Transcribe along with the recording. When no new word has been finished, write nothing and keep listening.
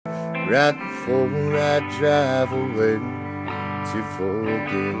right before I drive away to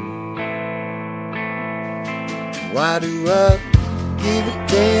forget. Why do I give a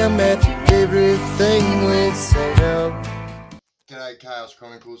damn after everything we say now? G'day Chaos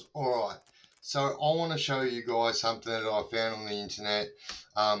Chronicles. Alright, so I want to show you guys something that I found on the internet,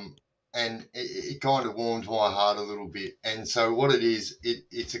 and it kind of warmed my heart a little bit. And so what it is,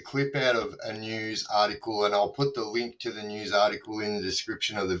 it's a clip out of a news article, and I'll put the link to the news article in the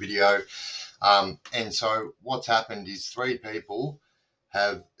description of the video. And so what's happened is 3 people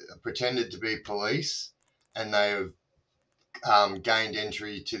have pretended to be police, and they have gained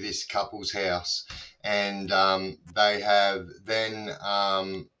entry to this couple's house, and they have then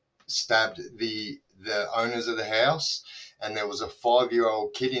stabbed the owners of the house, and there was a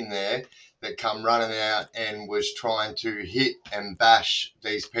 5-year-old kid in there that come running out and was trying to hit and bash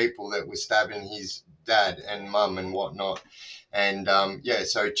these people that were stabbing his dad and mum and whatnot. And yeah,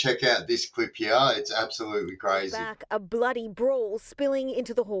 so check out this clip here. It's absolutely crazy. Back, a bloody brawl spilling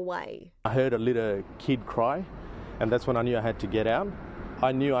into the hallway. I heard a little kid cry, and that's when I knew I had to get out.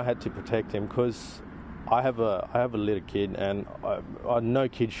 I knew I had to protect him because I have a little kid, and no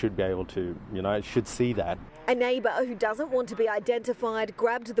kid should be able to, should see that. A neighbour who doesn't want to be identified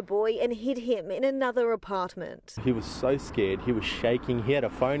grabbed the boy and hid him in another apartment. He was so scared. He was shaking. He had a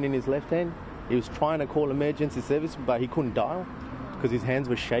phone in his left hand. He was trying to call emergency service, but he couldn't dial because his hands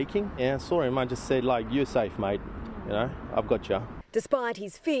were shaking. And I saw him. I just said, you're safe, mate. I've got you. Despite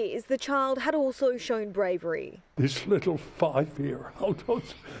his fears, the child had also shown bravery. This little 5-year-old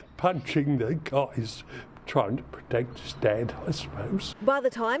was punching the guys, trying to protect his dad, I suppose. By the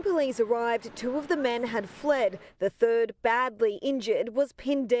time police arrived, 2 of the men had fled. The third, badly injured, was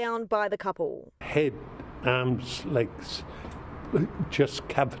pinned down by the couple. Head, arms, legs, just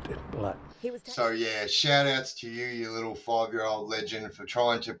covered in blood. So yeah, shout outs to you, you little 5-year-old legend, for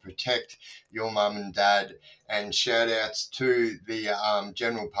trying to protect your mum and dad, and shout outs to the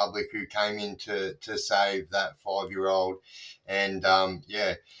general public who came in to save that 5-year-old. And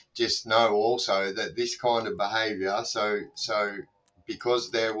yeah, just know also that this kind of behaviour, so because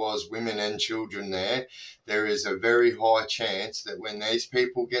there was women and children there is a very high chance that when these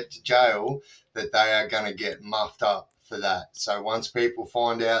people get to jail, that they are going to get muffed up for that. So once people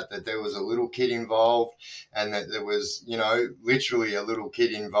find out that there was a little kid involved, and that there was, literally a little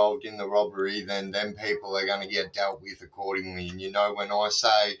kid involved in the robbery, then people are going to get dealt with accordingly. And when I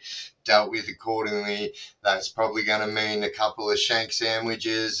say dealt with accordingly, that's probably going to mean a couple of shank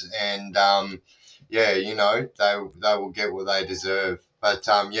sandwiches, and yeah, they will get what they deserve. But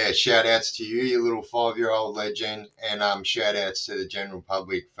yeah, shout outs to you, you little 5-year-old legend, and shout outs to the general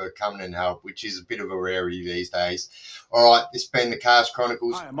public for coming and help, which is a bit of a rarity these days. All right, it's been the Chaos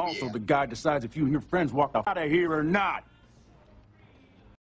Chronicles. I am also the guy who decides if you and your friends walk out of here or not.